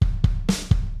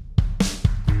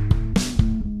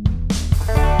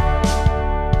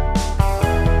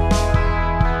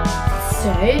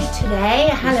today,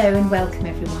 hello and welcome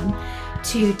everyone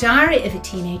to Diary of a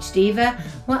Teenage Diva,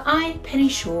 where I, Penny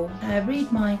Shaw,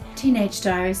 read my teenage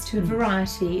diaries to a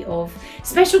variety of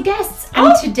special guests.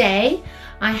 And today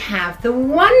I have the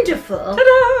wonderful,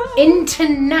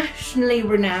 internationally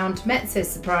renowned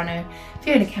mezzo-soprano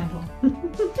Fiona Campbell,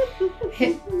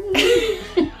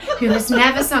 who has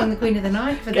never sung the Queen of the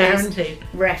Night, for those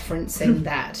referencing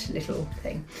that little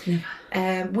thing.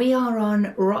 We are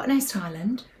on Rottnest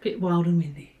Island. Bit wild and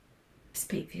windy.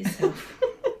 Speak for yourself.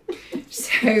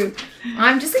 So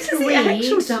I'm just going to read.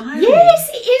 This is the actual diary. Yes,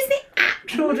 it is the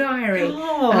actual diary.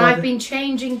 God. And I've been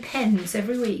changing pens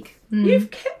every week. You've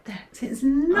kept that since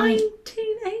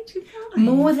 1985.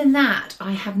 More than that,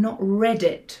 I have not read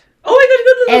it. Oh my God, you've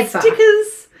got little Ever.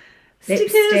 stickers and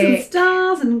Lipstick.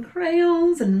 stars and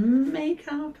crayons and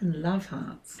makeup and love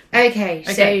hearts. Okay,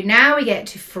 so now we get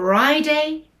to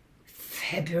Friday,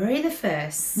 February the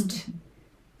 1st,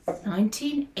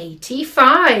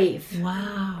 1985.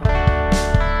 Wow.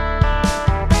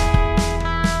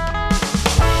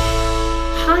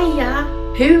 Hiya.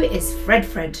 Who is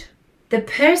Fred? The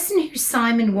person who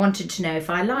Simon wanted to know if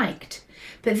I liked.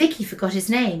 But Vicky forgot his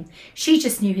name. She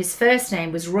just knew his first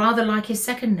name was rather like his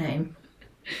second name.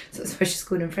 So that's why she's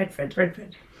called him Fred.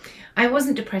 Fred. I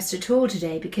wasn't depressed at all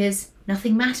today because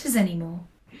nothing matters anymore.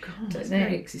 God, that's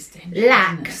very existential.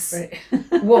 Lax isn't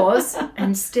it? was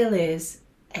and still is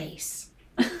ace.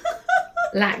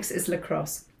 Lax is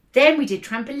lacrosse. Then we did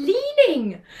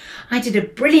trampolining. I did a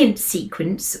brilliant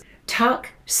sequence. Tuck,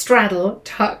 straddle,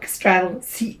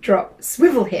 seat drop,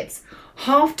 swivel hips,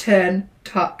 half turn,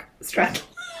 tuck, straddle.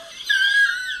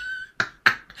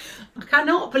 I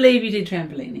cannot believe you did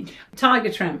trampolining.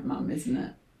 Tiger tramp mum, isn't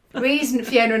it? The reason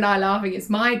Fiona and I are laughing is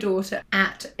my daughter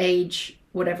at age,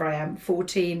 whatever I am,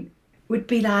 14, would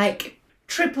be like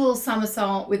triple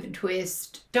somersault with a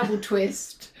twist, double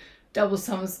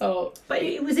somersault. But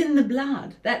it was in the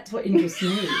blood. That's what interests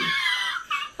me.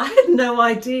 I had no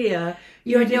idea.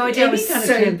 You had no idea I was kind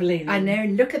so... of trampolining. I know,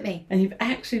 look at me. And you've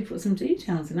actually put some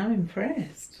details in. I'm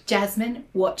impressed. Jasmine,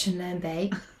 watch and learn,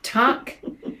 babe. Tuck,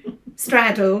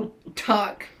 straddle,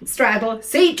 tuck, straddle,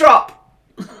 seat drop.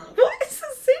 What is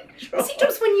a seat drop? Seat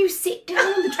drop's when you sit down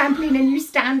on the trampoline and you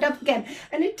stand up again.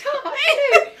 And a tuck, I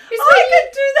could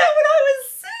do that when I was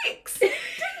 6. Didn't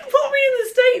put me in the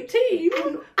state team.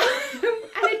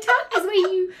 And a tuck is where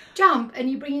you jump and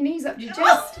you bring your knees up to your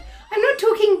chest. I'm not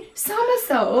talking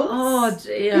somersaults. Oh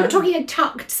dear. I'm not talking a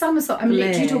tucked somersault. I'm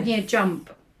literally talking a jump.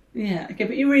 Yeah, okay,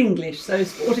 but you were English, so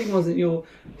sporting wasn't your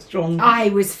strong... I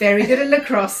was very good at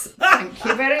lacrosse. Thank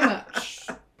you very much.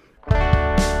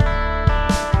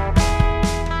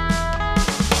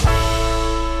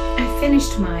 I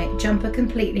finished my jumper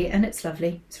completely and it's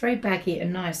lovely. It's very baggy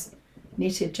and nice.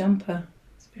 Knitted jumper.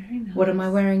 It's very nice. What am I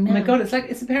wearing now? Oh my God,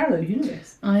 it's a parallel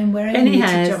universe. I'm wearing Penny a knitted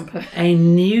has jumper. a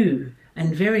new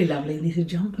and very lovely knitted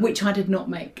jumper. Which I did not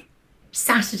make.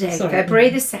 Saturday, February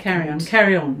the 2nd.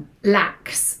 Carry on.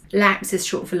 Lax. Lax is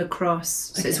short for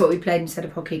lacrosse. So it's what we played instead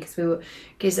of hockey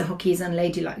because the hockey is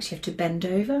unladylike, so you have to bend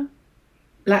over.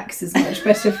 Lax is much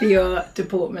better for your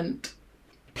deportment.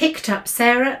 Picked up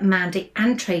Sarah, Mandy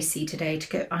and Tracy today to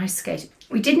go ice skating.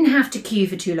 We didn't have to queue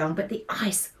for too long, but the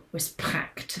ice was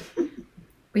packed.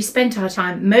 We spent our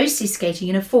time mostly skating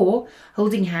in a 4,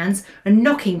 holding hands and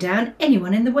knocking down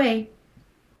anyone in the way.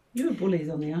 You were bullies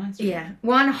on the ice. Yeah.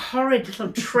 One horrid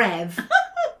little Trev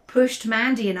pushed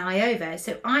Mandy and I over,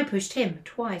 so I pushed him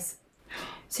twice.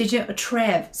 So do you know a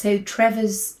Trev? So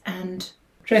Trevors and...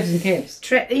 Trevs and Kevs.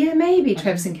 Yeah, maybe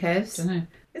Trevs and Kevs. I don't know.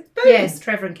 It's both. Yes,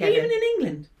 Trevor and Kevin. Even in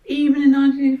England. Even in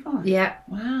 1985. Yeah.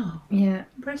 Wow. Yeah.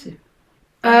 Impressive.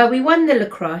 We won the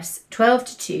lacrosse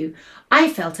 12-2. I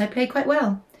felt I played quite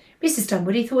well. Mrs.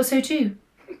 Dunwoody thought so too.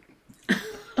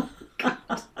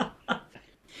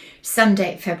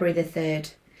 Sunday, February the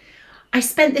 3rd. I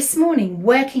spent this morning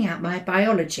working out my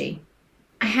biology.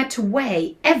 I had to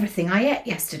weigh everything I ate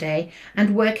yesterday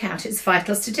and work out its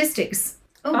vital statistics.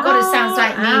 Oh God, it sounds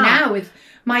like me now with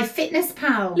my fitness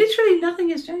pal. Literally nothing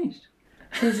has changed.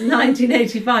 Since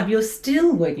 1985, you're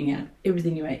still working out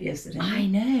everything you ate yesterday. I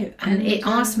know. And it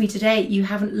asked me today, you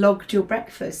haven't logged your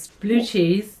breakfast. Blue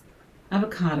cheese,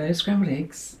 avocado, scrambled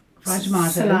eggs, fried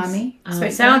tomatoes, salami,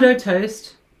 sourdough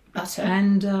toast, butter,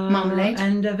 and marmalade,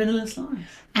 and a vanilla slice,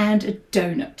 and a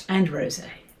donut, and rosé.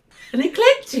 An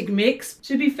eclectic mix.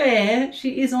 To be fair,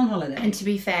 she is on holiday. And to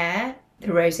be fair, the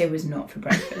rosé was not for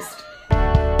breakfast.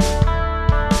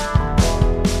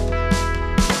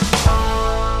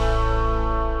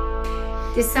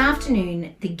 This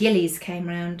afternoon, the Gillies came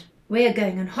round. We are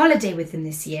going on holiday with them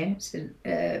this year. It's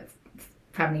a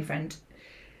family friend.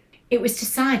 It was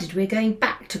decided we're going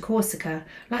back to Corsica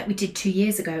like we did 2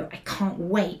 years ago. I can't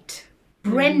wait.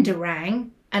 Brenda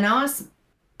rang and asked...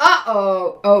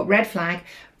 Oh, red flag.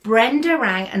 Brenda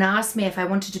rang and asked me if I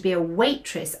wanted to be a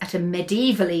waitress at a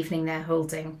medieval evening they're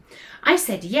holding. I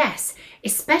said yes,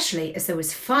 especially as there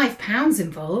was £5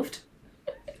 involved.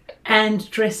 And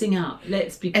dressing up,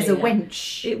 let's be clear. As a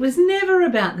wench. It was never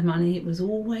about the money, it was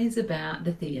always about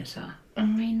the theatre.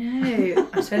 I know.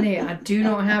 I tell you, I do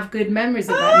not have good memories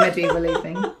of that medieval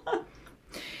evening.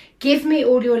 Give me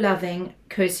all your loving,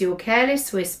 'cause your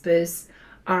careless whispers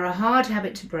are a hard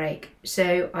habit to break.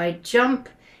 So I jump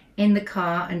in the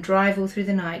car and drive all through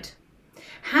the night.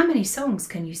 How many songs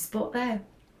can you spot there?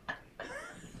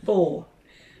 4.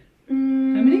 How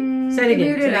many? Say it again.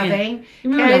 Give me all your loving,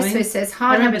 careless whispers,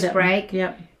 hard habit to break.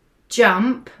 Yep.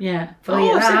 Jump. Yeah. For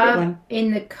your second love. one.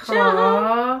 In the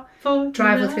car.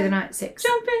 Drive all through the night. 6.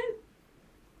 Jump in.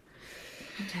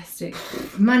 Fantastic.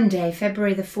 Monday,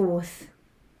 February the 4th.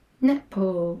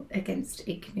 Netball against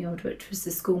Icknield, which was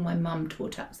the school my mum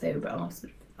taught at, so they were our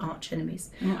sort of arch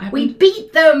enemies. We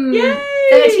beat them! Yay!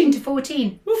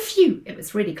 13-14. Phew, it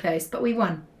was really close, but we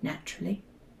won, naturally.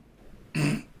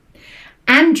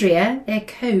 Andrea, their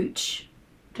coach,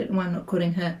 don't know why I'm not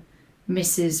calling her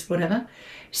Mrs. whatever,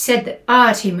 said that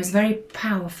our team was very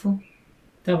powerful.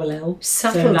 Double L.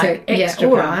 Subtle, so like extra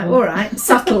powerful. all right.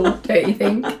 Subtle, don't you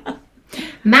think?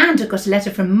 Manda got a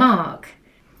letter from Mark.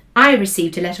 I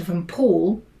received a letter from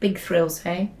Paul. Big thrills,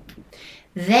 hey?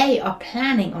 They are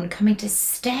planning on coming to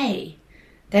stay.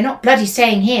 They're not bloody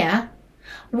staying here.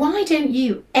 Why don't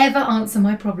you ever answer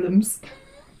my problems?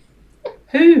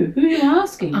 Who? Who are you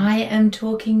asking? I am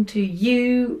talking to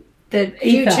you, the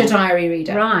future diary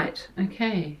reader. Right,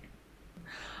 okay.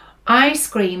 I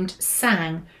screamed,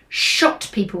 sang, shot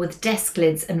people with desk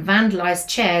lids and vandalised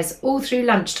chairs all through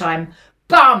lunchtime.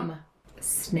 Bum!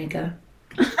 Snigger.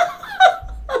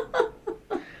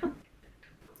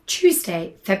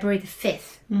 Tuesday, February the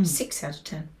 5th. 6 out of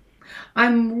 10.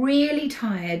 I'm really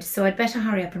tired, so I'd better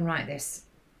hurry up and write this.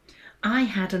 I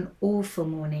had an awful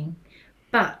morning,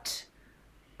 but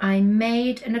I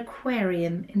made an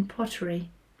aquarium in pottery.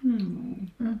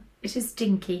 It is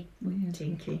dinky.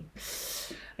 Dinky.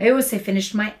 I also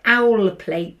finished my owl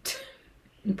plate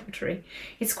in pottery.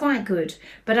 It's quite good,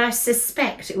 but I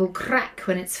suspect it will crack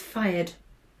when it's fired.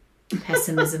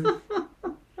 Pessimism.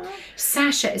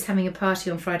 Sasha is having a party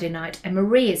on Friday night and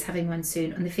Marie is having one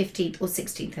soon on the 15th or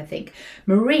 16th, I think.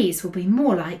 Marie's will be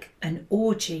more like an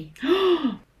orgy.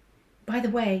 By the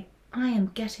way, I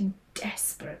am getting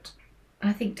desperate.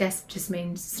 I think desp just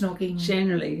means snogging.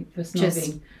 Generally, for snogging.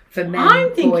 Just for men,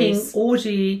 I'm thinking boys.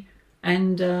 orgy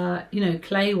and,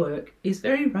 clay work is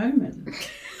very Roman.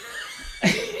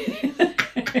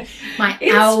 My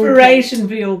inspiration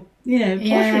for your, pottery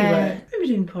Yeah. work. We were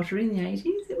doing pottery in the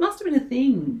 80s. It must have been a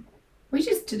thing. We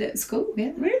just did it at school,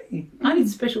 yeah. Really? I did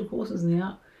special courses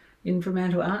in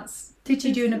Fremantle Arts. Did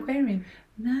you do an aquarium?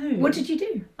 No. What did you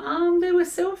do? There were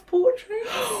self-portraits.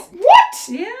 What?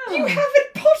 Yeah. You have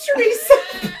a pottery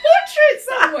portrait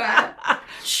somewhere?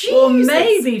 Or Jesus.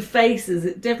 maybe faces.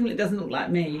 It definitely doesn't look like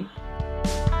me.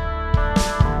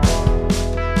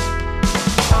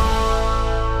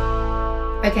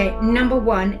 Okay, number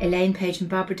 1, Elaine Page and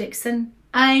Barbara Dixon.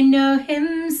 I know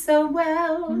him so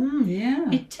well.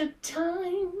 Yeah. It took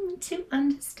time to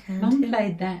understand Mum him.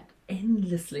 played that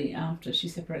endlessly after she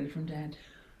separated from Dad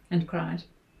and cried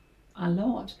a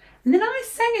lot. And then I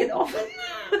sang it often.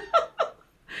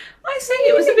 I sang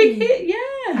it. It was a big hit,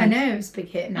 yeah. I know, it was a big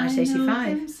hit in I know 1985.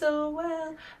 him so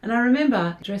well. And I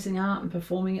remember dressing up and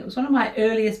performing. It was one of my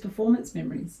earliest performance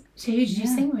memories. So who did you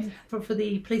sing with? For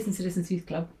the Police and Citizens Youth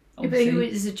Club. But Obviously. who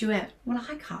was a duet? Well,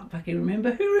 I can't fucking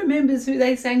remember. Who remembers who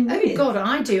they sang Oh with? God,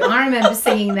 I do. I remember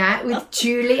singing that with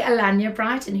Julie Alanya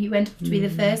Brighton, who went off to be the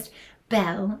first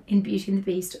Belle in Beauty and the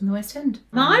Beast on the West End.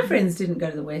 My friends didn't go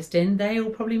to the West End. They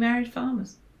all probably married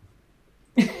farmers.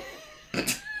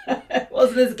 It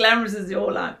wasn't as glamorous as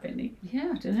your life, Penny.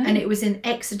 Yeah, I don't know. And it was in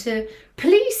Exeter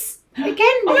Police again.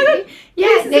 Oh my maybe? God. Yeah,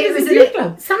 Yes, it was a youth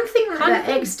club. something like Kind of that.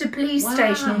 thing. Exeter Police Wow.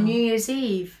 Station on New Year's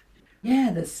Eve.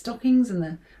 Yeah, the stockings and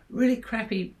the really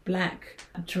crappy black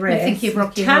dress. I think you're with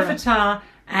Rocky Horror. taffeta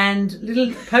and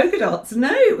little polka dots.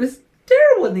 No, it was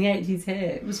terrible in the 80s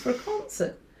hair. It was for a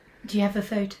concert. Do you have a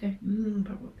photo?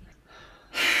 Probably.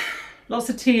 Lots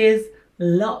of tears.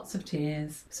 Lots of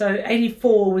tears. So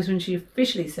 84 was when she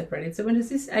officially separated. So when is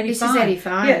this? 85? This is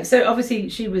 85. Yeah, so obviously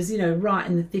she was, right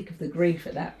in the thick of the grief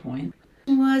at that point.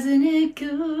 Wasn't it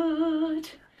good?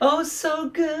 Oh, so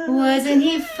good. Wasn't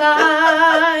he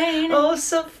fine? Oh,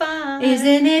 so fine.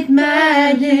 Isn't it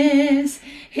madness?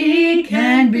 He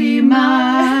can be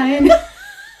mine.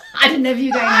 I don't didn't know if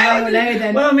you were going high or low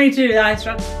then. Well, me too. I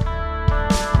struggle.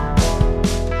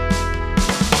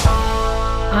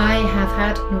 I have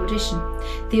had an audition.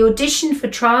 The audition for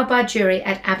Trial by Jury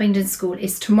at Abingdon School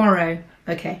is tomorrow.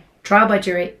 Okay, Trial by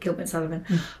Jury, Gilbert Sullivan.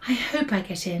 I hope I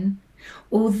get in.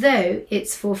 Although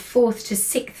it's for 4th to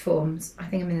 6th forms. I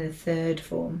think I'm in the 3rd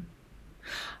form.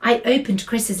 I opened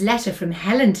Chris's letter from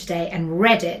Helen today and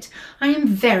read it. I am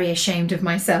very ashamed of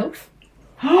myself.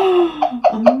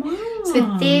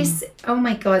 So this, oh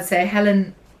my God, so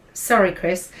Helen, sorry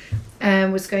Chris,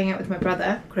 was going out with my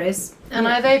brother, Chris, and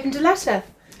I've opened a letter.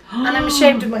 And I'm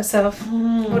ashamed of myself.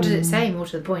 What did it say, more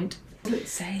to the point? What did it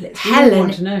say? Let's Helen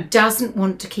want to know. doesn't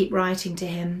want to keep writing to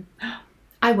him.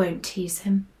 I won't tease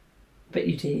him. But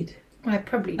you did. I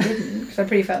probably didn't, because I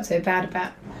pretty felt so bad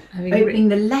about Having opening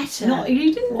the letter. No,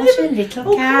 you didn't. What a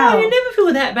little Oh, cow. come on, you never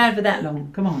feel that bad for that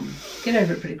long. Come on. Get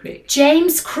over it pretty quick.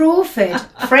 James Crawford,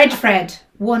 Fred,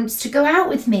 wants to go out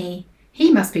with me.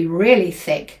 He must be really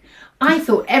thick. I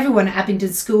thought everyone at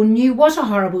Abingdon School knew what a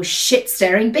horrible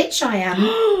shit-staring bitch I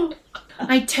am.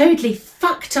 I totally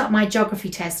fucked up my geography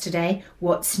test today.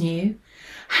 What's new?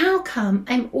 How come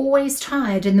I'm always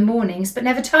tired in the mornings but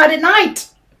never tired at night?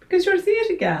 Because you're a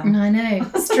theatre gal. I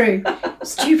know, it's true.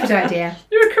 Stupid idea.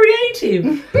 You're a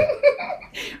creative.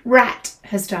 Rat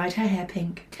has dyed her hair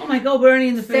pink. Oh my God, we're only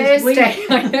in the first Thursday,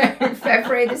 week. I know,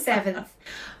 February the 7th.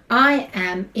 I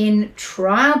am in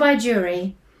Trial by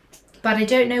Jury, but I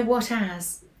don't know what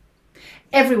as.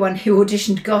 Everyone who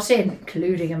auditioned got in,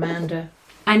 including Amanda.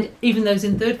 And even those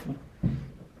in 3rd form.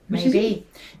 Maybe.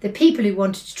 The people who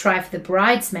wanted to try for the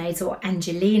bridesmaids or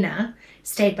Angelina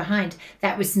stayed behind.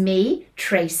 That was me,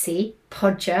 Tracy,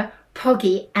 Podger,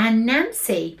 Poggy and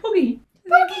Nancy. Poggy.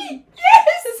 Poggy!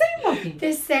 Yes! The same Poggy.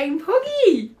 The same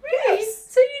Poggy. Really? Yes.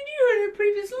 So you knew her in a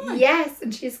previous life? Yes,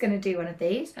 and she's going to do one of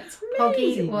these. That's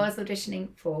Poggy amazing. was auditioning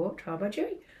for Trial by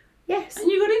Jury. Yes.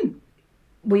 And you got in?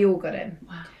 We all got in.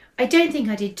 Wow. I don't think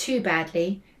I did too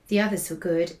badly. The others were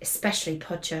good, especially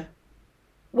Podger.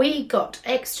 We got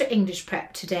extra English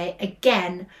prep today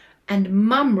again, and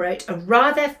Mum wrote a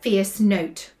rather fierce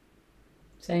note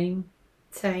Saying?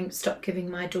 saying, stop giving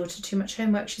my daughter too much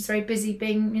homework. She's very busy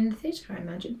being in the theatre, I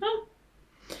imagine. Oh.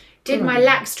 Did my Alright.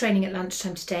 lax training at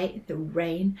lunchtime today, the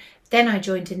rain. Then I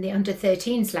joined in the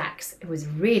under-13s lax. It was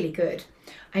really good.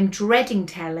 I'm dreading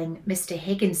telling Mr.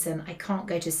 Higginson I can't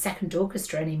go to second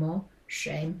orchestra anymore.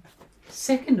 Shame.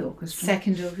 Second orchestra?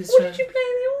 Second orchestra. What did you play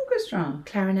in the orchestra?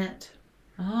 Clarinet.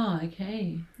 Ah,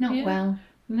 okay. Not Yeah. well.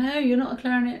 No, you're not a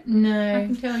clarinet. I No.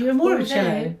 can tell. You're more of a Or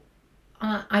cello.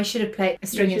 I should have played a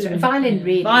string You should instrument. have. Violin, Yeah.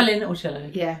 really. Violin or cello.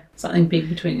 Yeah. Something big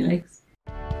between your legs.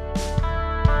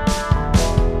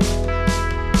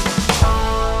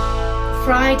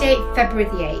 Friday, February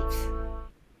the 8th.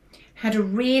 Had a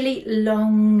really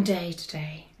long day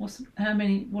today. What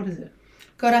is it?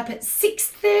 Got up at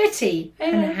 6:30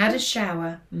 and Yeah. had a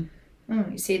shower. Mm. Oh,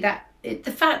 you see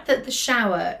the fact that the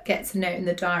shower gets a note in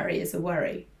the diary is a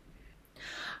worry.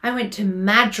 I went to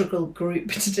Madrigal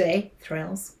Group today.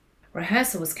 Thrills.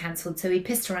 Rehearsal was cancelled, so we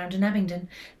pissed around in Abingdon.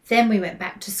 Then we went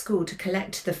back to school to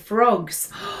collect the frogs.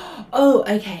 Oh,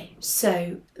 okay.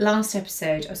 So last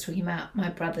episode I was talking about my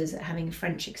brothers having a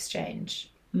French exchange.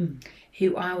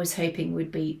 Who I was hoping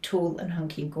would be tall and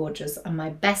hunky and gorgeous, and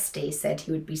my bestie said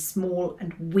he would be small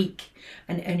and weak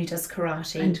and only does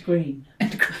karate. And green.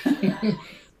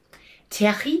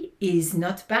 Thierry is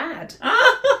not bad.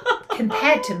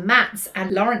 Compared to Matt's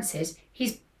and Lawrence's,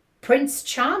 he's Prince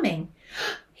Charming.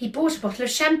 He bought a bottle of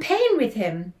champagne with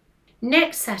him.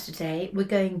 Next Saturday, we're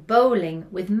going bowling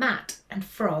with Matt and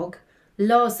Frog,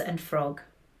 Loz and Frog.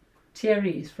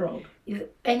 Thierry's frog.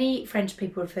 Any French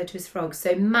people refer to as frogs.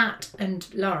 So Matt and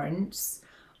Lawrence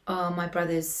are my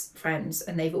brother's friends,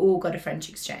 and they've all got a French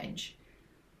exchange.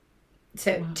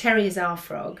 So Terry is our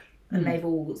frog, and they've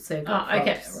also got frogs.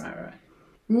 Okay. Right.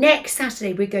 Next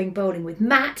Saturday, we're going bowling with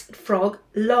Matt, Frog,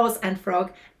 Loz and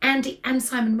Frog, Andy and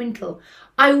Simon Winkle.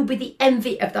 I will be the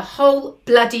envy of the whole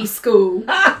bloody school.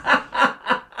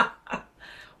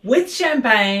 With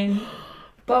champagne.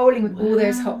 Bowling with all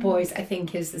those hot boys, I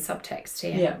think, is the subtext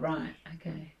here. Yeah, right.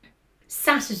 Okay.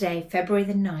 Saturday, February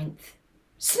the 9th.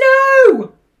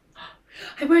 Snow!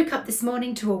 I woke up this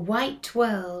morning to a white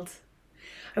world.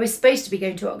 I was supposed to be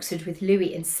going to Oxford with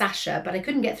Louis and Sasha, but I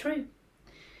couldn't get through.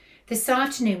 This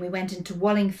afternoon we went into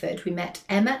Wallingford. We met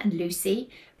Emma and Lucy.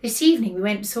 This evening we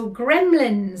went and saw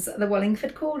Gremlins at the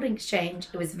Wallingford Call Exchange.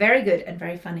 It was very good and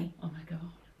very funny. Oh my God.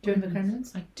 Do you remember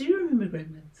Gremlins? I do remember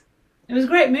Gremlins. It was a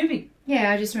great movie.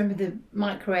 Yeah, I just remember the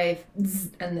microwave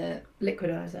and the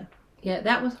liquidizer. Yeah,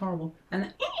 that was horrible.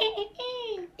 And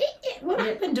What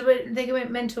happened? They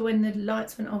went mental when the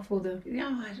lights went off, or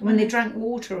when they drank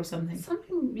water or something.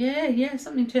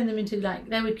 Something turned them into like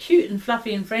they were cute and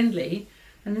fluffy and friendly,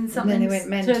 and then something they went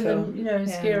mental. turned them,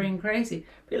 scary and crazy,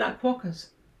 a bit like quokkas.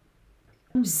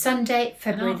 Sunday,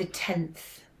 February the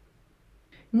 10th.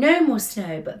 No more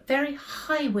snow, but very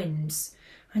high winds,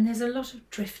 and there's a lot of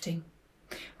drifting.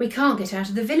 We can't get out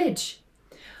of the village.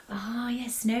 Ah,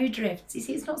 yes, snow drifts. You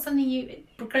see, it's not something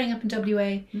growing up in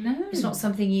WA, it's not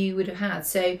something you would have had.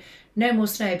 So no more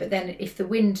snow, but then if the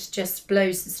wind just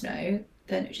blows the snow,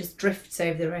 then it just drifts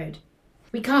over the road.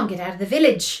 We can't get out of the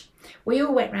village. We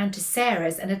all went round to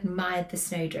Sarah's and admired the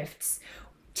snowdrifts.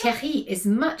 Thierry is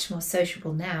much more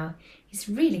sociable now. He's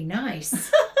really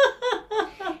nice.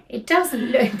 It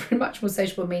doesn't look, much more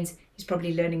sociable means he's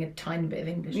probably learning a tiny bit of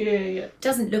English. Yeah.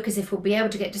 Doesn't look as if we'll be able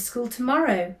to get to school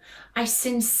tomorrow. I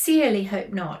sincerely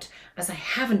hope not, as I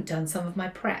haven't done some of my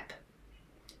prep.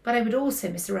 But I would also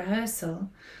miss a rehearsal.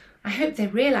 I hope they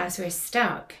realise we're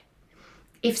stuck.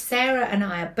 If Sarah and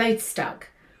I are both stuck,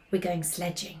 we're going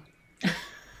sledging.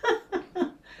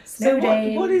 So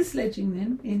what is sledging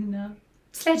then?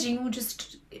 Sledging, or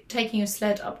just taking a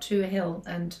sled up to a hill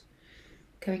and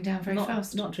going down very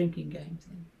fast. Not drinking games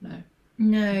then, no.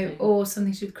 No, Okay. Or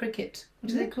something to do with cricket. What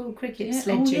do they call cricket?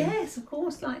 Sledging. Oh yes, of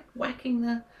course, like whacking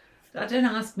the... Don't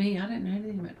ask me, I don't know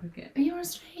anything about cricket. You're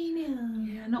Australian.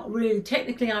 Yeah, not really.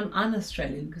 Technically I'm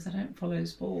un-Australian because I don't follow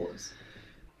sports.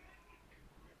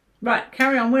 Right,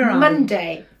 carry on, where are we?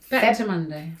 Monday. Back to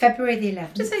Monday. February the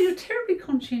 11th. Just say you're a terribly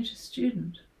conscientious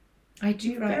student. I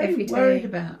do write Very every day. worried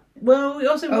about... Well, we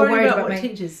also worried about what me.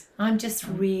 teachers... I'm just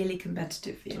really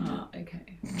competitive. Ah,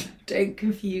 okay. Don't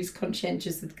confuse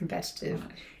conscientious with competitive.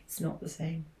 Right. It's not the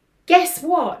same. Guess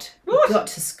what? What? We got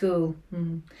to school.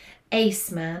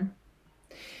 Ace, man.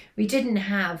 We didn't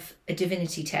have a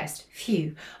divinity test.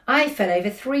 Phew. I fell over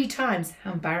 3 times.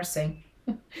 How embarrassing.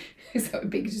 That would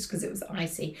be just because it was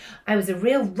icy. I was a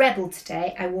real rebel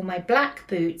today. I wore my black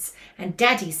boots and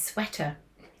Daddy's sweater,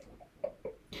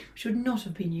 which would not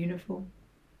have been uniform.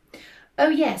 Oh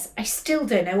yes, I still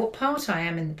don't know what part I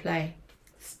am in the play.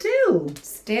 Still?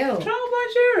 Still. Trial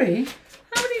by jury?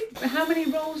 How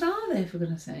many roles are there, for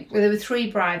goodness sake? Well, there were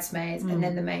 3 bridesmaids and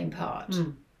then the main part.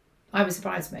 I was a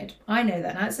bridesmaid. I know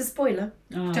that now. It's a spoiler.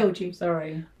 Oh, Told you.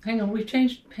 Sorry. Hang on, we've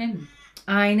changed pen.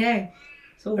 I know.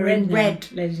 It's all We're red in now,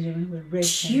 red. ladies and gentlemen. We're red.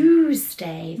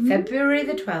 Tuesday, February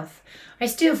the 12th. I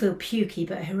still feel pukey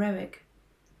but heroic.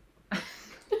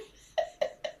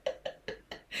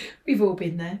 We've all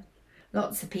been there.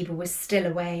 Lots of people were still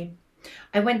away.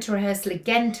 I went to rehearsal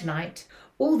again tonight.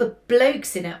 All the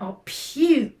blokes in it are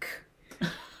puke.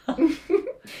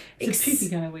 It's a pukey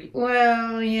kind of week.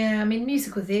 Well, yeah, I mean,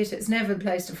 musical theatre, it's never a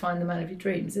place to find the man of your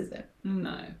dreams, is it?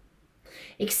 No.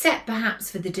 Except perhaps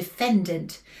for the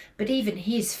defendant, but even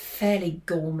he's fairly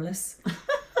gormless.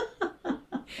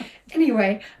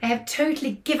 Anyway, I have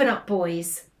totally given up,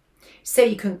 boys. So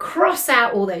you can cross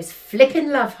out all those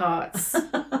flippin' love hearts.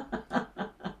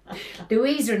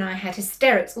 Louisa and I had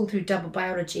hysterics all through double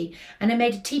biology, and I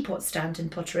made a teapot stand in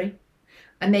pottery.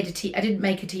 I didn't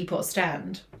make a teapot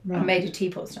stand. Right. I made a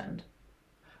teapot stand.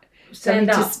 Stand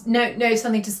up?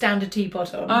 Something to stand a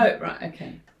teapot on. Oh, right,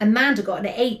 okay. Amanda got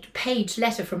an 8-page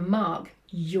letter from Mark.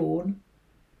 Yawn.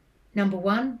 Number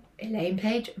 1, Elaine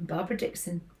Page and Barbara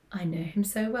Dixon. I know him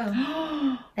so well.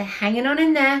 They're hanging on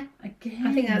in there. Again.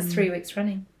 I think that's 3 weeks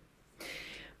running.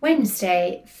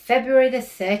 Wednesday, February the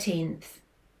 13th.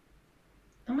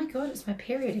 Oh my God, it's my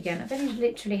period again. I've only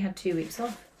literally had 2 weeks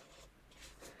off.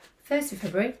 1st of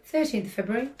February, 13th of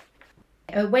February.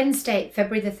 Wednesday,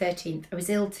 February the 13th. I was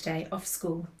ill today, off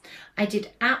school. I did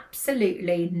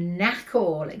absolutely knack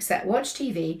all except watch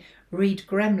TV, read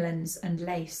Gremlins and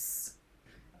lace.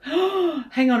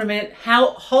 Hang on a minute.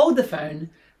 Hold the phone.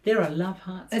 There are love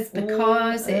hearts. It's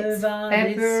because it's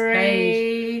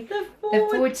February the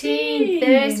 14th.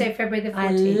 Thursday, February the 14th.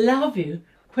 I love you,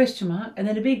 question mark, and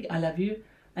then a big I love you,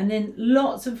 and then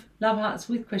lots of love hearts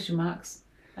with question marks,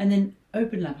 and then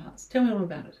open love hearts. Tell me all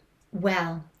about it.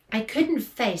 Well, I couldn't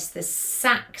face the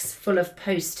sacks full of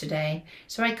post today,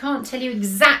 so I can't tell you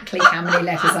exactly how many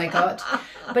letters I got,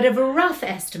 but of a rough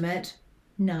estimate,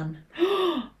 none.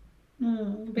 A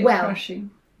bit Well, crushing.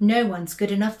 No one's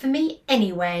good enough for me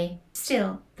anyway.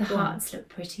 Still, the hearts look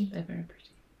pretty. They're very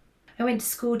pretty. I went to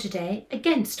school today,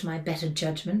 against my better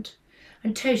judgment,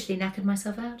 and totally knackered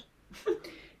myself out.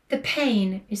 The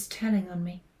pain is telling on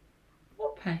me.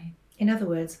 What pain? In other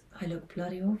words, I look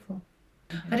bloody awful.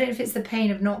 Okay. I don't know if it's the pain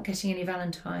of not getting any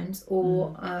Valentines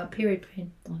or period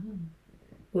pain.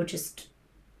 Or just,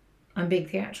 I'm being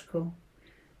theatrical.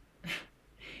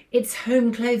 It's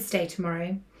home clothes day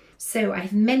tomorrow, So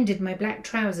I've mended my black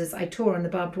trousers I tore on the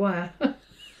barbed wire. Would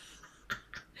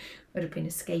have been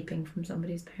escaping from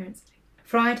somebody's parents.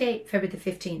 Friday, February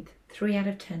the 15th, 3 out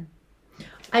of 10.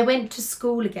 I went to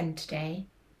school again today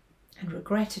and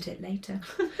regretted it later.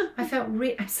 I felt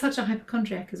I'm such a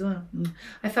hypochondriac as well.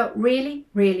 I felt really,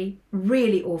 really,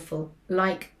 really awful.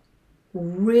 Like,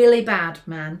 really bad,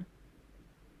 man.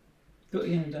 Thought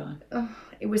you were going to die. Oh,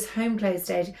 it was home clothes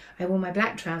day. I wore my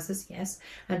black trousers, yes,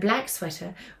 and black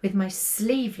sweater with my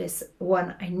sleeveless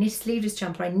sleeveless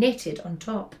jumper I knitted on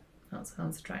top. That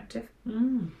sounds attractive.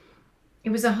 It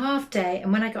was a half day,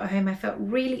 and when I got home I felt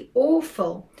really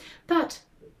awful. But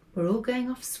we're all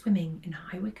going off swimming in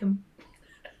High Wycombe.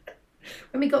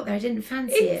 When we got there I didn't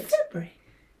fancy it. February?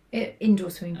 Indoor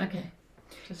swimming. Okay.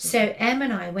 So Em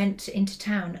and I went into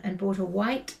town and bought a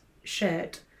white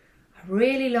shirt, a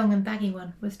really long and baggy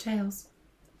one with tails.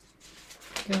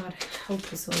 God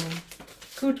help us all.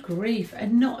 Good grief.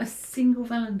 And not a single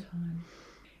Valentine.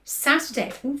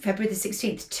 Saturday, February the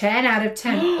 16th, 10 out of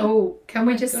 10. Oh, can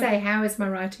we just say, how is my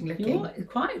writing looking? You're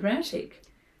quite erratic.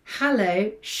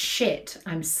 Hello, shit,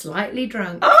 I'm slightly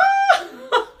drunk.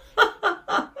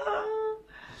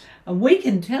 And we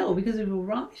can tell because of your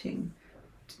writing.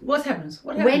 What happens?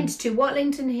 Went to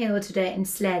Watlington Hill today and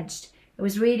sledged. It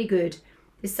was really good.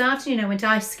 This afternoon I went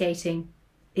ice skating.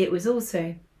 It was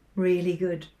also really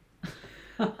good.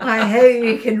 I hope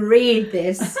you can read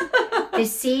this.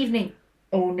 This evening...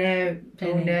 Oh no,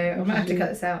 Penny, I might have to cut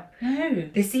this out. No.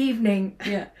 This evening,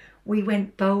 Yeah. we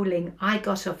went bowling. I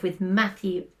got off with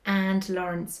Matthew and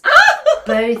Lawrence,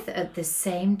 both at the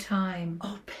same time.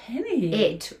 Oh, Penny.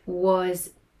 It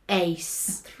was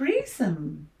ace.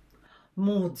 Threesome.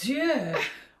 Mon Dieu.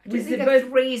 Was it both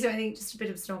threes or I think just a bit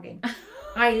of snogging?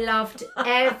 I loved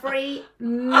every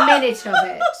minute of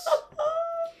it.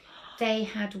 They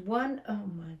had one. Oh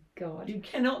my God. You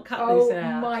cannot cut this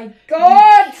out. Oh my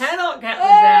God. You cannot cut this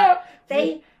out.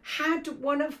 They had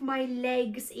one of my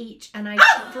legs each and I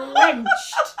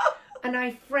Frenched. And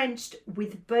I Frenched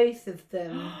with both of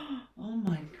them. Oh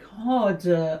my God.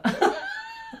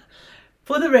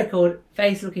 For the record,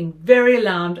 face looking very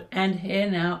alarmed and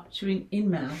hair now chewing in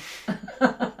mouth.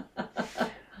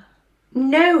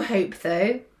 No hope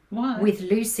though. Why? With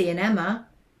Lucy and Emma.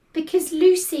 Because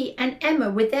Lucy and Emma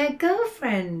were their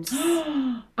girlfriends.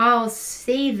 I'll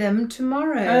see them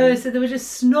tomorrow. Oh, so they were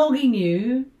just snogging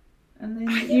you, and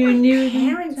then you knew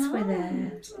their parents were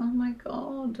there. Oh my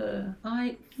God!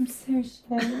 I'm so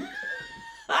sad.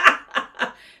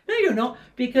 No, you're not,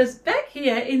 because back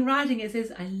here in writing it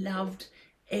says I loved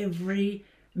every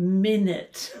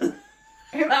minute.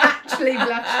 I'm actually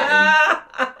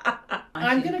blushing.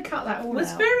 I'm going to cut that all out.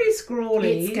 It's very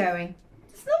scrawly. It's going.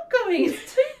 It's not going.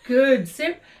 It's too good.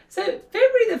 So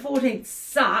February the 14th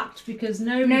sucked because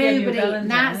nobody gave you a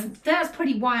Valentine's. That's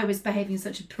probably why I was behaving in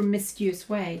such a promiscuous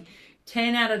way.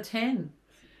 10 out of 10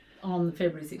 on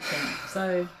February 16th.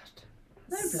 So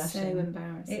no blushing. So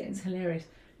embarrassing. It's hilarious.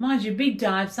 Mind you, big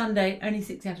dive Sunday, only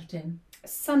 6 out of 10.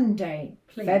 Sunday,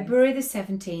 Please. February the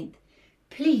 17th.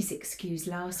 Please excuse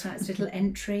last night's little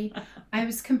entry. I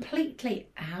was completely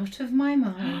out of my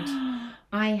mind.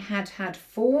 I had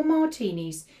 4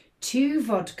 martinis, 2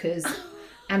 vodkas,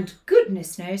 and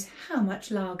goodness knows how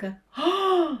much lager.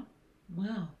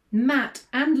 Wow. Matt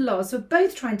and Loz were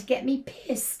both trying to get me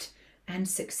pissed and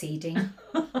succeeding.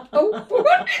 Oh,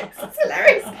 it's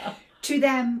hilarious. To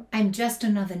them, I'm just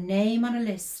another name on a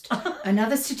list,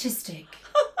 another statistic.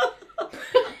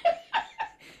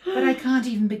 But I can't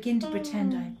even begin to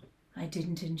pretend I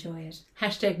didn't enjoy it.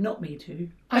 Hashtag not me too.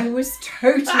 I was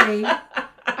totally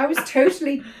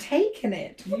taken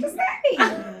it. What does that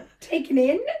mean? Taken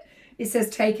in? It says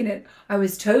taken it. I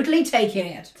was totally taking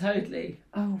it. Totally.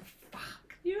 Oh,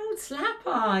 fuck. You old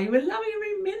slapper. You were loving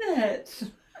every minute.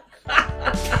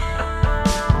 Wow.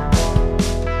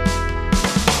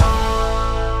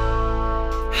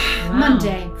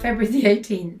 Monday, February the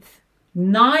 18th.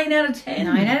 9 out of 10.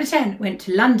 9 out of 10. Went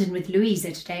to London with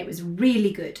Louisa today. It was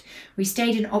really good. We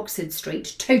stayed in Oxford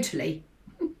Street, totally.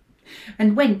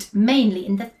 And went mainly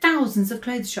in the thousands of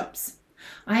clothes shops.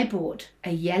 I bought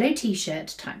a yellow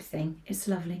t-shirt type thing. It's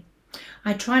lovely.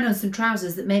 I tried on some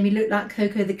trousers that made me look like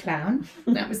Coco the Clown.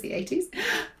 That was the 80s.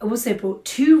 I also bought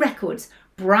 2 records.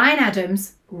 Bryan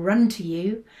Adams, Run to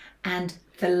You, and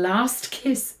The Last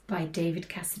Kiss by David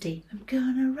Cassidy. I'm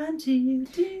gonna run to you.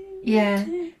 Yeah.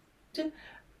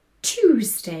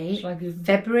 Tuesday, Shall I go?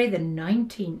 February the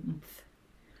 19th.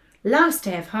 Last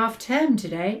day of half term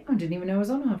today. I didn't even know I was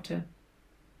on half term.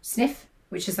 Sniff,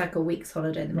 which is like a week's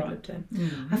holiday in the middle of term.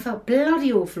 I felt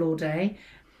bloody awful all day.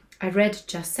 I read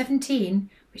Just 17,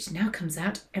 which now comes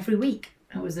out every week.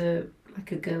 That was a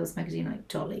like a girls' magazine like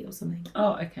Dolly or something.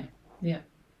 Oh, okay. Yeah.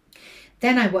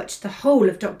 Then I watched the whole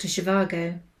of Dr.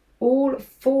 Zhivago, all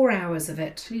 4 hours of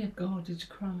it. Dear God, did you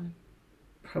cry?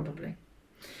 Probably.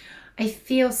 I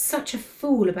feel such a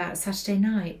fool about Saturday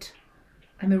night.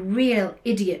 I'm a real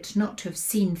idiot not to have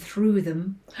seen through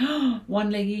them.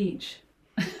 One leg each.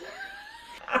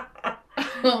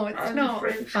 Oh, it's not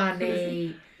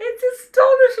funny. It's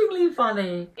astonishingly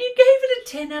funny. You gave it a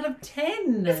 10 out of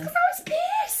 10. It's because I was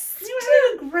pissed. You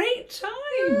were having a great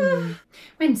time.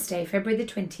 Wednesday, February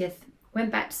the 20th.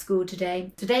 Went back to school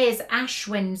today. Today is Ash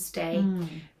Wednesday.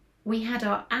 We had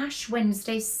our Ash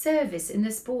Wednesday service in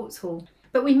the sports hall.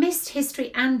 But we missed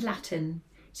history and Latin,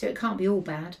 so it can't be all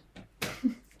bad.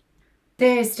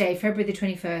 Thursday, February the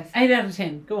 21st. 8 out of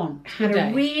 10. Go on. Had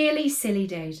a really silly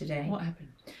day today. What happened?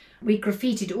 We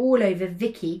graffitied all over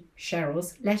Vicky,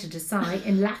 Cheryl's, letter to Si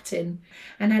in Latin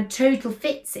and had total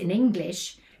fits in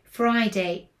English.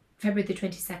 Friday, February the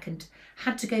 22nd.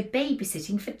 Had to go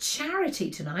babysitting for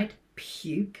charity tonight.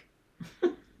 Puke.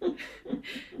 What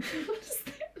does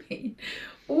that mean?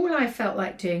 All I felt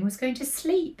like doing was going to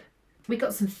sleep. We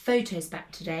got some photos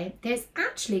back today. There's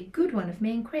actually a good one of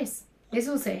me and Chris. There's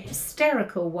also a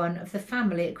hysterical one of the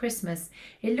family at Christmas.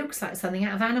 It looks like something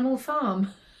out of Animal Farm.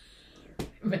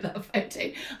 Remember that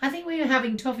photo? I think we were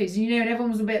having toffees, and and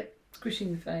everyone was a bit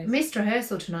Squishing the face. missed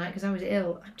rehearsal tonight because I was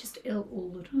ill. I'm just ill all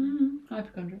the time.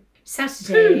 Hypochondriac.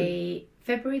 Saturday,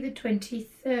 February the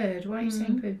 23rd. Why are you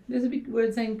saying poo? There's a big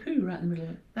word saying poo right in the middle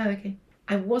of it. Oh, okay.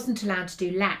 I wasn't allowed to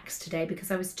do lax today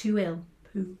because I was too ill.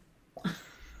 Poo.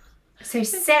 So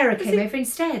Sarah came over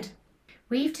instead.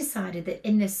 We've decided that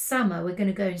in the summer we're going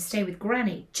to go and stay with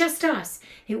Granny. Just us.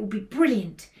 It will be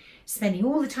brilliant. Spending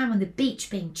all the time on the beach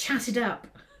being chatted up.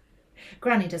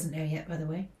 Granny doesn't know yet, by the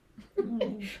way.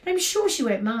 But I'm sure she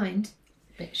won't mind.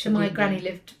 So my granny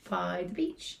lived by the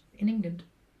beach in England.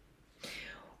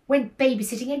 Went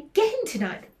babysitting again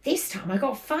tonight. This time I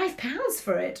got £5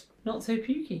 for it. Not so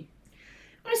pukey.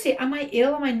 Honestly, am I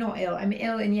ill? Am I not ill? I'm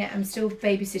ill and yet I'm still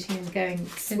babysitting and going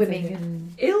swimming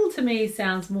and... Ill to me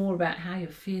sounds more about how you're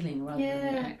feeling rather than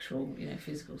your Yeah. actual,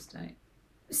 physical state.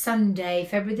 Sunday,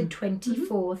 February the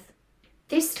 24th.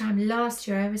 This time last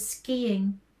year I was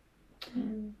skiing.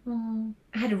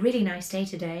 I had a really nice day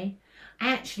today.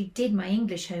 I actually did my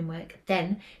English homework.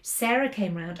 Then Sarah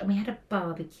came round and we had a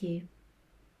barbecue.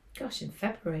 Gosh, in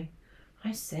February,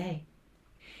 I say.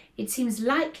 It seems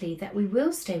likely that we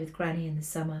will stay with Granny in the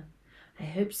summer. I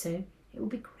hope so. It will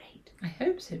be great. I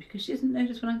hope so, because she doesn't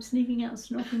notice when I'm sneaking out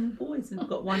snorkeling with boys and I've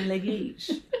got one leg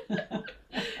each.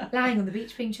 Lying on the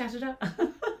beach being chatted up.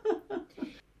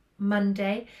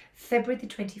 Monday, February the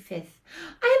 25th.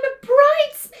 I am a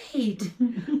bridesmaid!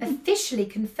 Officially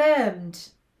confirmed.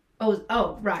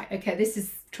 Oh, right. Okay, this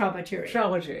is Trial by Jury.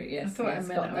 Trial by Jury, yes. I thought yes, I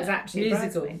meant got I was that. actually a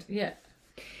musical. bridesmaid. Yeah.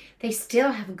 They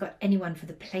still haven't got anyone for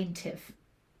the plaintiff.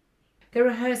 The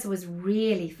rehearsal was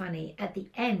really funny. At the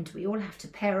end, we all have to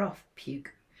pair off.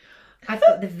 Puke. I've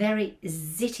got the very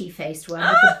zitty-faced one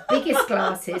with the biggest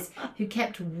glasses who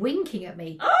kept winking at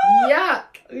me. Yuck!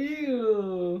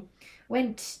 Ew.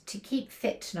 Went to keep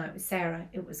fit tonight with Sarah.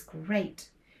 It was great.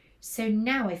 So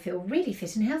now I feel really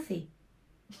fit and healthy.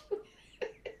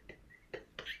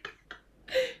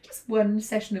 Just one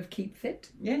session of keep fit.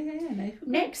 Yeah. No.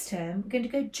 Next term, we're going to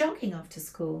go jogging after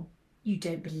school. You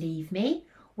don't believe me?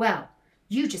 Well,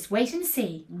 you just wait and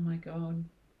see. Oh my God.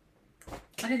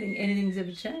 I don't think anything's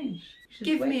ever changed. You should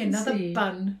Give wait me and another see.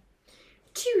 bun.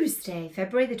 Tuesday,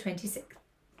 February the 26th.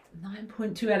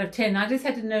 9.2 out of 10. I just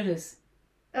had to notice.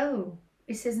 Oh,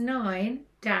 it says 9-2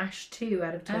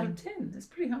 out of 10. Out of 10. That's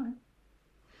pretty high.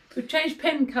 We've changed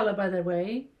pen colour, by the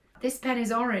way. This pen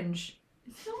is orange.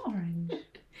 It's not orange.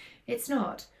 It's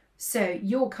not. So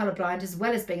you're colourblind as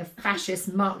well as being a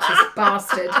fascist Marxist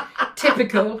bastard.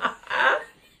 Typical.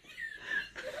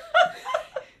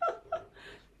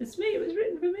 It's me. It was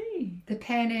written for me. The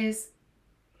pen is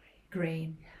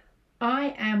green.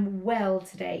 I am well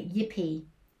today. Yippee.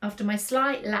 After my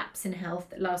slight lapse in health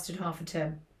that lasted half a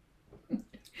term. Half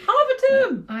a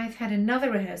term. I've had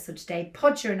another rehearsal today.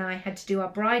 Podger and I had to do our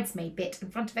bridesmaid bit in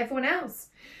front of everyone else.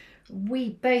 We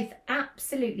both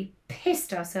absolutely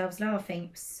pissed ourselves laughing.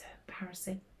 It was so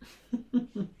embarrassing.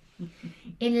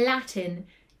 In Latin,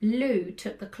 Lou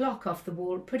took the clock off the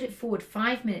wall, put it forward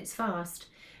 5 minutes fast.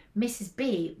 Mrs.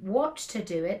 B watched her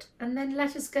do it and then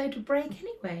let us go to break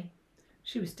anyway.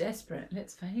 She was desperate,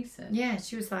 let's face it. Yeah,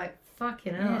 she was like,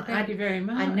 fucking hell. Yeah, thank you very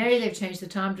much. I know they've changed the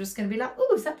time. I'm just going to be like,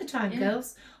 oh, is that the time, Yeah.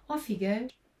 girls? Off you go.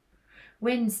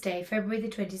 Wednesday, February the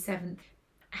 27th.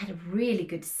 I had a really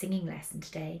good singing lesson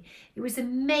today. It was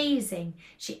amazing.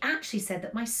 She actually said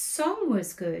that my song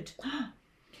was good.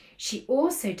 She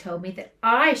also told me that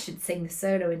I should sing the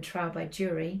solo in Trial by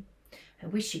Jury. I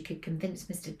wish you could convince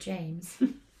Mr. James.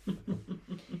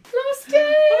 Last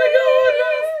day! Oh my God,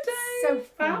 last day! So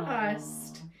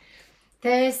fast.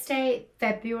 Thursday,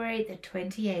 February the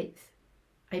 28th.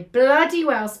 I bloody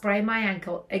well sprained my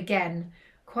ankle again,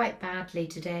 quite badly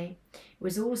today. It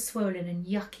was all swollen and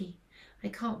yucky. I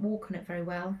can't walk on it very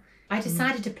well. I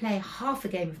decided to play half a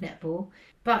game of netball,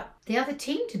 but the other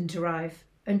team didn't arrive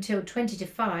until 20 to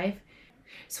 5,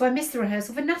 so I missed the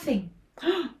rehearsal for nothing.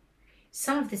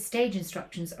 Some of the stage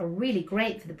instructions are really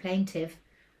great for the plaintiff.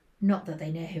 Not that they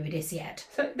know who it is yet.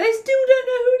 So they still don't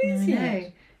know who it is I yet?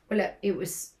 know. Well, look, it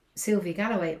was Sylvia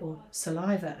Galloway, or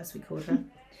Saliva as we called her.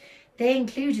 They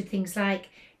included things like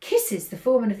kisses the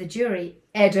foreman of the jury,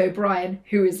 Ed O'Brien,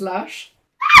 who is lush.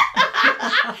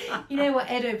 You know what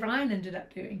Ed O'Brien ended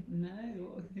up doing?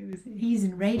 No, who was he? He's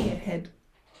in Radiohead.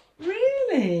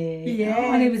 Really? Yes.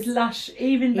 Oh, and he was lush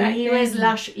even back then. He was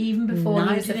lush even before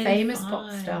he was a 1985. famous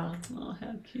pop star. Oh,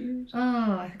 how cute. Oh,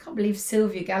 I can't believe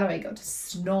Sylvia Galloway got to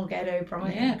snog Ed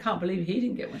O'Brien. Yeah, I can't believe he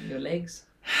didn't get one of your legs.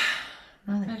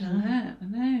 Neither can Imagine I. that, I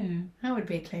know. That would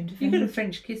be a claim to You fame. could have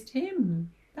French kissed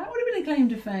him. That would have been a claim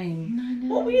to fame. I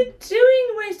know. What were you doing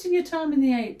wasting your time in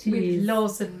the 80s? With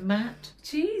Loz and Matt.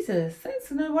 Jesus, that's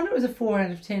no wonder it was a 4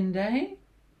 out of 10 day.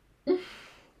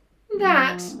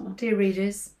 That, Oh. dear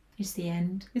readers, is the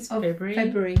end It's of February.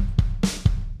 February.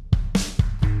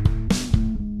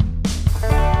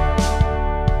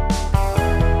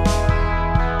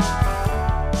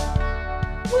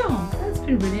 Well, that's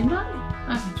been really enlightening.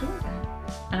 I've enjoyed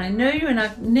that. And I know you, and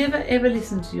I've never ever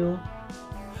listened to your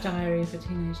diary of a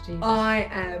teenage diva. I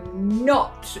am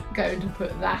not going to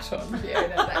put that on,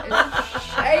 Fiona. That is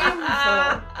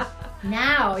shameful.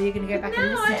 Now you're going to go back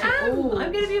and No, listen I to am. all.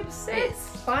 I'm going to be It's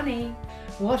obsessed. funny.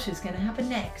 What is going to happen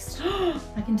next?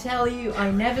 I can tell you, I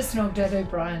never snogged Ed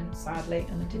O'Brien, sadly,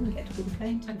 and I didn't get to be the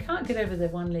plaintiff. I can't get over their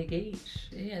one leg each.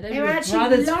 Yeah, they They were were actually,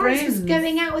 brothers, Lawrence friends. was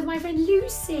going out with my friend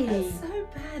Lucy. That's so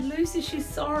bad. Lucy, she's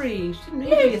sorry. She didn't mean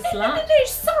No, to be a no, slut. no,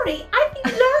 sorry. I think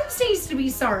Lawrence needs to be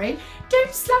sorry. Don't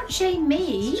slut shame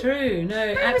me. It's true. No,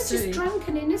 I was absolutely. just drunk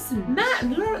and innocent. Matt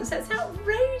and Lawrence, that's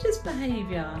outrageous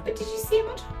behaviour. But did you see how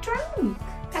much I drank?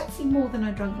 Actually, more than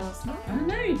I drank last night. I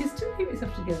know, you can still keep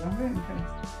yourself together. I'm very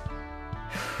impressed.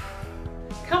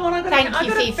 Come on, I've got Thank I've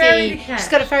you, got a ferry to Fifi. catch. She's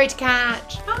got a ferry to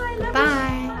catch. Bye, love you. Bye.